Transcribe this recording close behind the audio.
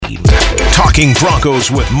team. Talking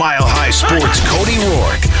Broncos with Mile High Sports' Cody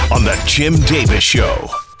Roark on the Jim Davis Show.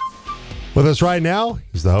 With us right now,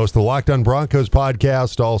 he's the host of the Locked On Broncos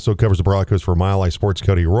podcast, also covers the Broncos for Mile High Sports,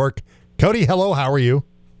 Cody Roark. Cody, hello, how are you?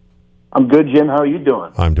 I'm good, Jim. How are you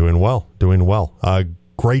doing? I'm doing well.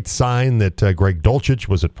 Great sign that Greg Dulcich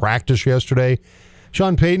was at practice yesterday.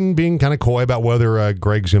 Sean Payton being kind of coy about whether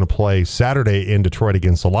Greg's going to play Saturday in Detroit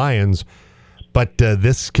against the Lions. But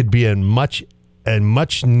this could be a much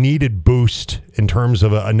needed boost in terms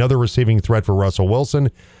of another receiving threat for Russell Wilson,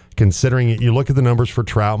 considering you look at the numbers for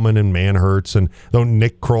Troutman and Manhurts, and though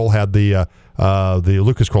Nick Kroll had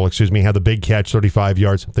Lucas Kroll, had the big catch, 35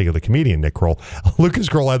 yards. I'm thinking of the comedian Nick Kroll. Lucas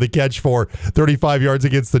Kroll had the catch for 35 yards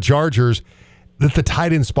against the Chargers. That the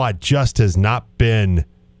tight end spot just has not been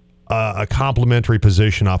a complimentary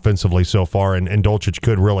position offensively so far, and Dulcich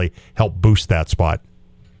could really help boost that spot.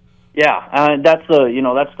 Yeah, that's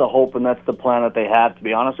the hope and that's the plan that they had. To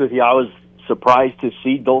be honest with you, I was surprised to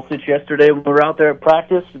see Dulcich yesterday when we were out there at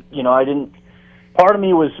practice. Part of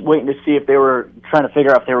me was waiting to see if they were trying to figure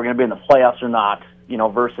out if they were going to be in the playoffs or not,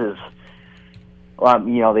 versus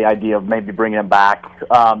the idea of maybe bringing him back.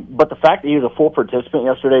 But the fact that he was a full participant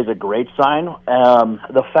yesterday is a great sign.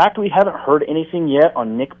 The fact we haven't heard anything yet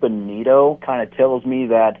on Nick Bonito kind of tells me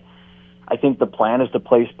that I think the plan is to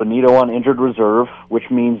place Bonito on injured reserve, which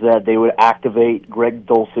means that they would activate Greg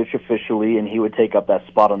Dulcich officially, and he would take up that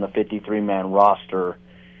spot on the 53-man roster.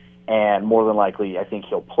 And more than likely, I think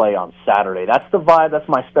he'll play on Saturday. That's the vibe. That's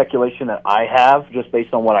my speculation that I have, just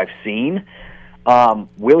based on what I've seen.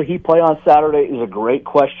 Will he play on Saturday is a great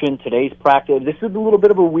question. Today's practice, this is a little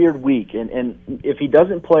bit of a weird week, and if he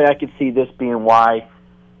doesn't play, I could see this being why.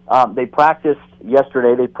 They practiced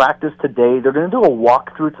yesterday. They practiced today. They're going to do a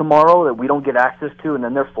walkthrough tomorrow that we don't get access to, and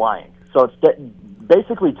then they're flying. So it's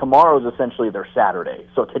basically tomorrow is essentially their Saturday.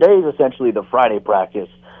 So today is essentially the Friday practice,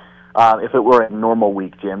 if it were a normal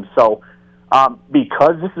week, Jim. So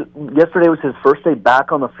because yesterday was his first day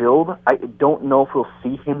back on the field, I don't know if we'll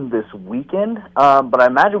see him this weekend, but I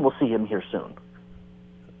imagine we'll see him here soon.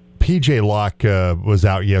 P.J. Locke was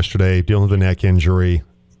out yesterday dealing with a neck injury.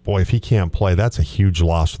 Boy, if he can't play, that's a huge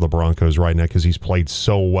loss for the Broncos right now because he's played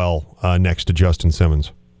so well next to Justin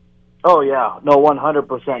Simmons. Oh, yeah. No,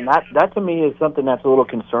 100%. That to me is something that's a little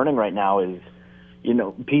concerning right now is,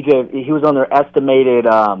 PJ, he was on their estimated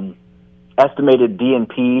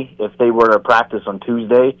DNP if they were to practice on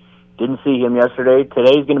Tuesday. Didn't see him yesterday.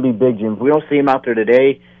 Today's going to be big, Jim. If we don't see him out there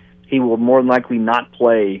today, he will more than likely not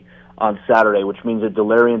play on Saturday, which means that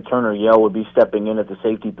Delarian Turner-Yell would be stepping in at the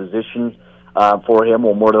safety position for him.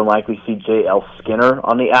 We'll more than likely see J.L. Skinner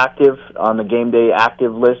on the game day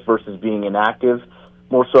active list versus being inactive,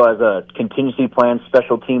 more so as a contingency plan,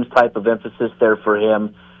 special teams type of emphasis there for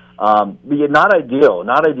him. Not ideal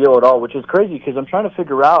at all, which is crazy because I'm trying to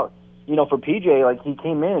figure out, for PJ, like he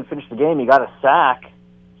came in and finished the game, he got a sack.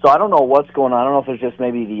 So I don't know what's going on. I don't know if it's just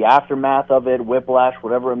maybe the aftermath of it, whiplash,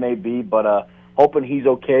 whatever it may be, but hoping he's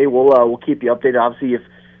okay. We'll keep you updated. Obviously, if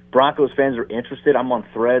Broncos fans are interested, I'm on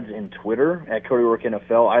Threads and Twitter at Cody Roark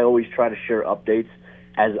NFL. I always try to share updates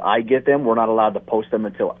as I get them. We're not allowed to post them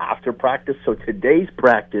until after practice. So today's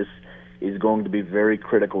practice is going to be very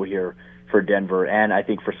critical here for Denver, and I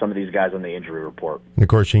think for some of these guys on the injury report. And of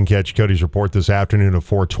course, you can catch Cody's report this afternoon at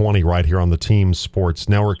 4:20 right here on the Team Sports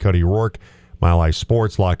Network. Cody Roark, Mile High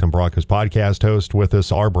Sports, Locked On Broncos podcast host with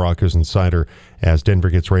us, our Broncos insider, as Denver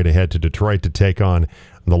gets ready to head to Detroit to take on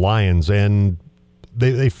the Lions. And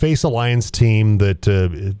they face a Lions team that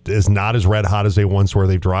is not as red hot as they once were.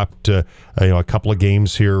 They've dropped a couple of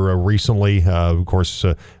games here recently. Of course,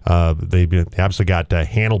 they absolutely got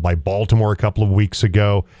handled by Baltimore a couple of weeks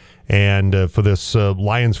ago. And for this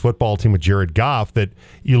Lions football team with Jared Goff, that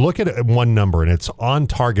you look at one number, and it's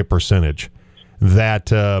on-target percentage, that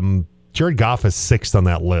Jared Goff is sixth on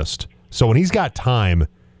that list. So when he's got time,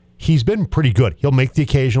 he's been pretty good. He'll make the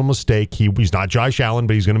occasional mistake. He's not Josh Allen,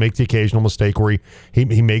 but he's going to make the occasional mistake where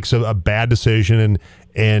he makes a bad decision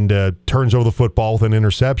and turns over the football with an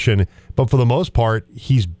interception. But for the most part,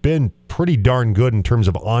 he's been pretty darn good in terms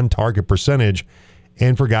of on-target percentage.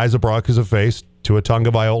 And for guys the Broncos have faced, Tua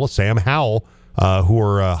Tagovailoa, Sam Howell, who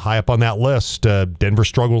are high up on that list, Denver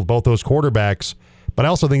struggled with both those quarterbacks. But I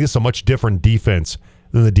also think this is a much different defense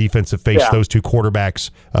than the defense that faced those two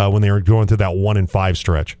quarterbacks when they were going through that 1-5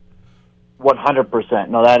 stretch. 100%.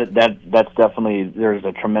 No, that's definitely, there's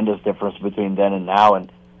a tremendous difference between then and now.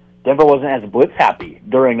 And Denver wasn't as blitz happy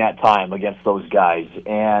during that time against those guys.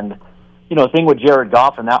 And the thing with Jared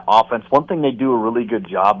Goff and that offense, one thing they do a really good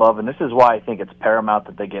job of, and this is why I think it's paramount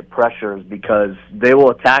that they get pressure, is because they will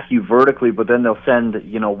attack you vertically, but then they'll send,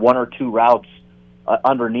 one or two routes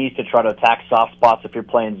underneath to try to attack soft spots if you're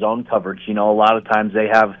playing zone coverage. A lot of times they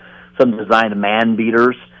have some designed man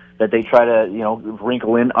beaters that they try to,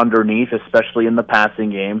 wrinkle in underneath, especially in the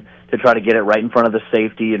passing game, to try to get it right in front of the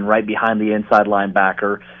safety and right behind the inside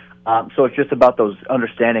linebacker. So it's just about those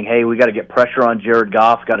understanding, hey, we got to get pressure on Jared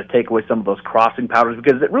Goff, got to take away some of those crossing powders,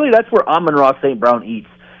 because that's where Amon-Ra St. Brown eats.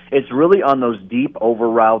 It's really on those deep over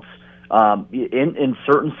routes in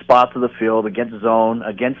certain spots of the field, against zone,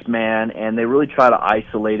 against man, and they really try to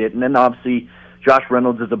isolate it. And then obviously Josh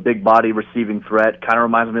Reynolds is a big body receiving threat, kind of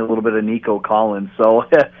reminds me a little bit of Nico Collins. So,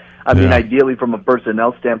 I mean, ideally from a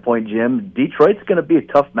personnel standpoint, Jim, Detroit's going to be a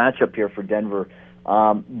tough matchup here for Denver.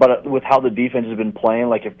 But with how the defense has been playing,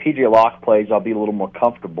 like if P.J. Locke plays, I'll be a little more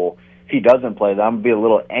comfortable. If he doesn't play, I'm going to be a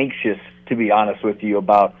little anxious, to be honest with you,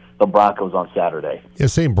 about the Broncos on Saturday. Yeah,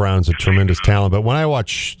 St. Brown's a tremendous talent, but when I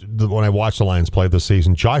watch the Lions play this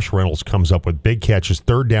season, Josh Reynolds comes up with big catches,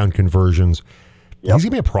 third down conversions. Yep. He's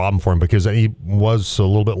going to be a problem for him because he was a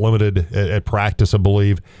little bit limited at practice, I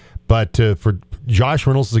believe. But for Josh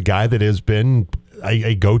Reynolds is a guy that has been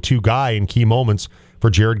a go-to guy in key moments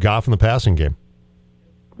for Jared Goff in the passing game.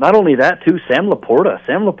 Not only that, too, Sam Laporta.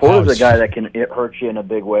 Sam Laporta is a guy that can hurt you in a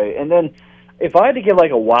big way. And then if I had to give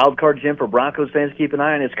like a wild card, Jim, for Broncos fans to keep an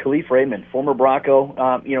eye on, it's Khalif Raymond, former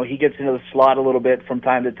Bronco. He gets into the slot a little bit from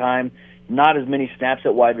time to time. Not as many snaps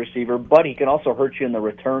at wide receiver, but he can also hurt you in the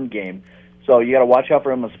return game. So you got to watch out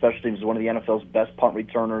for him, especially as one of the NFL's best punt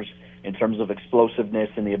returners in terms of explosiveness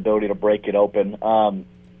and the ability to break it open.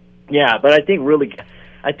 But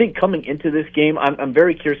I think coming into this game, I'm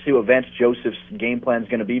very curious to see what Vance Joseph's game plan is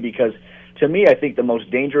going to be, because to me, I think the most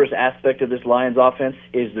dangerous aspect of this Lions offense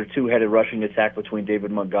is their two-headed rushing attack between David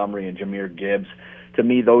Montgomery and Jahmyr Gibbs. To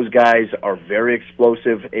me, those guys are very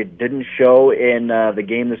explosive. It didn't show in the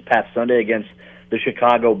game this past Sunday against the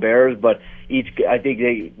Chicago Bears, but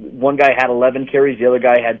one guy had 11 carries, the other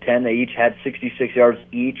guy had 10. They each had 66 yards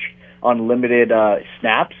each on limited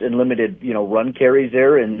snaps and limited, run carries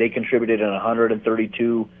there, and they contributed in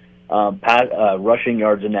 132 rushing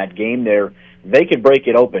yards in that game there. They could break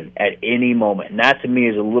it open at any moment, and that to me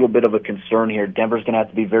is a little bit of a concern here. Denver's going to have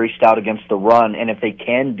to be very stout against the run, and if they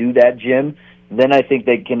can do that, Jim, then I think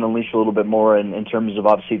they can unleash a little bit more in terms of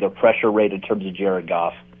obviously their pressure rate in terms of Jared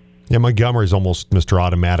Goff. Yeah, Montgomery's almost Mr.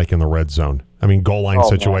 Automatic in the red zone. I mean, goal line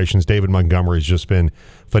situations, man. David Montgomery's just been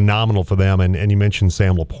phenomenal for them. And you mentioned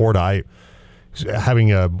Sam Laporta.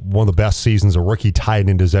 Having one of the best seasons a rookie tight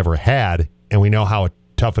end has ever had, and we know how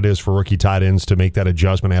tough it is for rookie tight ends to make that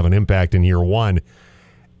adjustment, have an impact in year one.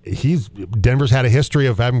 Denver's had a history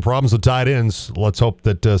of having problems with tight ends. Let's hope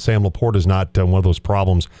that Sam Laporta is not one of those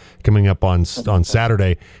problems coming up on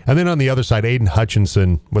Saturday. And then on the other side, Aiden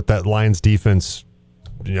Hutchinson with that Lions defense,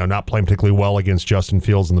 not playing particularly well against Justin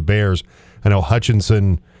Fields and the Bears. I know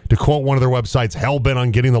Hutchinson, to quote one of their websites, hell-bent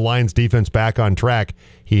on getting the Lions defense back on track.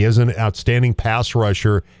 He is an outstanding pass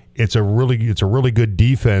rusher. It's a really good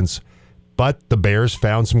defense, but the Bears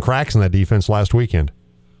found some cracks in that defense last weekend.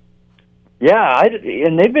 Yeah,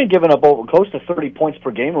 and they've been giving up close to 30 points per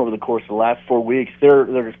game over the course of the last 4 weeks. Their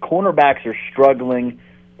cornerbacks are struggling.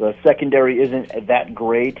 The secondary isn't that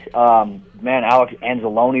great. Alex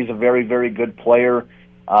Anzalone is a very, very good player.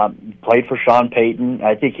 Played for Sean Payton.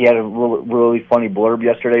 I think he had a really funny blurb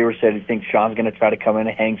yesterday where he said he thinks Sean's going to try to come in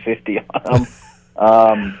and hang 50 on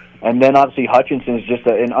him. And then obviously Hutchinson is just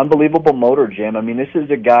an unbelievable motor, Jim. I mean, this is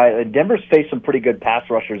a guy. Denver's faced some pretty good pass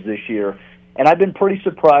rushers this year, and I've been pretty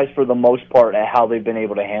surprised for the most part at how they've been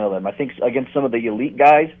able to handle them. I think against some of the elite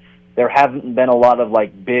guys, there haven't been a lot of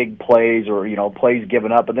like big plays or plays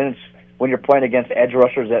given up. But then it's when you're playing against edge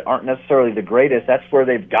rushers that aren't necessarily the greatest, that's where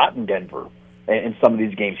they've gotten Denver in some of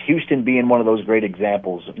these games. Houston being one of those great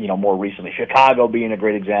examples, more recently. Chicago being a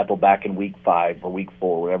great example back in week 5 or week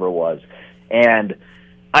 4, whatever it was. And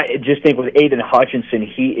I just think with Aiden Hutchinson,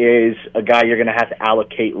 he is a guy you're going to have to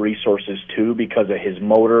allocate resources to because of his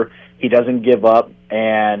motor. He doesn't give up,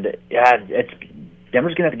 and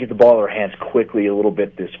Denver's going to have to get the ball in their hands quickly a little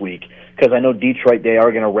bit this week because I know Detroit, they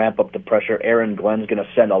are going to ramp up the pressure. Aaron Glenn's going to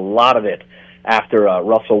send a lot of it after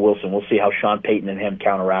Russell Wilson. We'll see how Sean Payton and him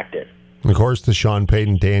counteract it. Of course, the Sean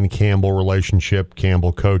Payton-Dan Campbell relationship.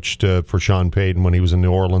 Campbell coached for Sean Payton when he was in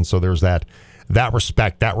New Orleans, so there's that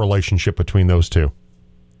respect, that relationship between those two.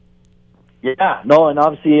 Yeah, no, and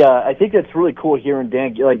obviously I think that's really cool hearing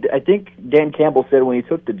Dan. I think Dan Campbell said when he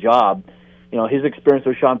took the job, his experience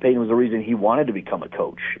with Sean Payton was the reason he wanted to become a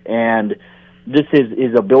coach. And just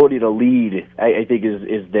his ability to lead, I think,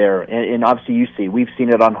 is there. And obviously we've seen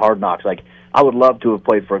it on Hard Knocks. Like, I would love to have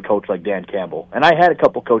played for a coach like Dan Campbell. And I had a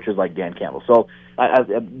couple coaches like Dan Campbell. So,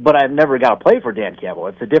 but I've never got to play for Dan Campbell.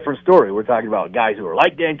 It's a different story. We're talking about guys who are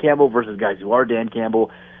like Dan Campbell versus guys who are Dan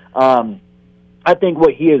Campbell. I think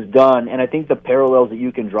what he has done, and I think the parallels that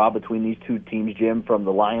you can draw between these two teams, Jim, from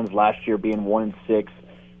the Lions last year being 1-6,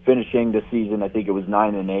 finishing the season, I think it was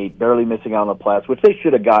 9-8, barely missing out on the playoffs, which they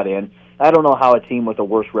should have got in. I don't know how a team with a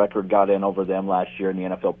worse record got in over them last year in the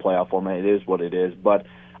NFL playoff format. It is what it is. But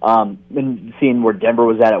and seeing where Denver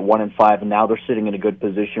was at 1-5, and now they're sitting in a good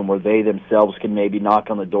position where they themselves can maybe knock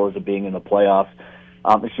on the doors of being in the playoffs.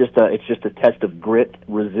 It's just a test of grit,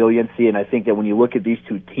 resiliency, and I think that when you look at these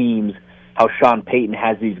two teams, how Sean Payton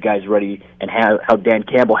has these guys ready and how Dan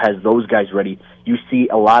Campbell has those guys ready, you see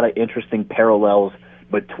a lot of interesting parallels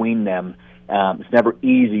between them. It's never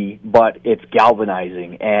easy, but it's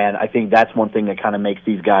galvanizing, and I think that's one thing that kind of makes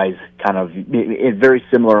these guys kind of very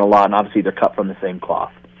similar a lot, and obviously they're cut from the same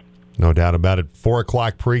cloth. No doubt about it. 4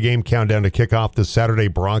 o'clock pregame countdown to kick off this Saturday.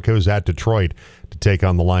 Broncos at Detroit to take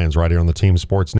on the Lions right here on the Team Sports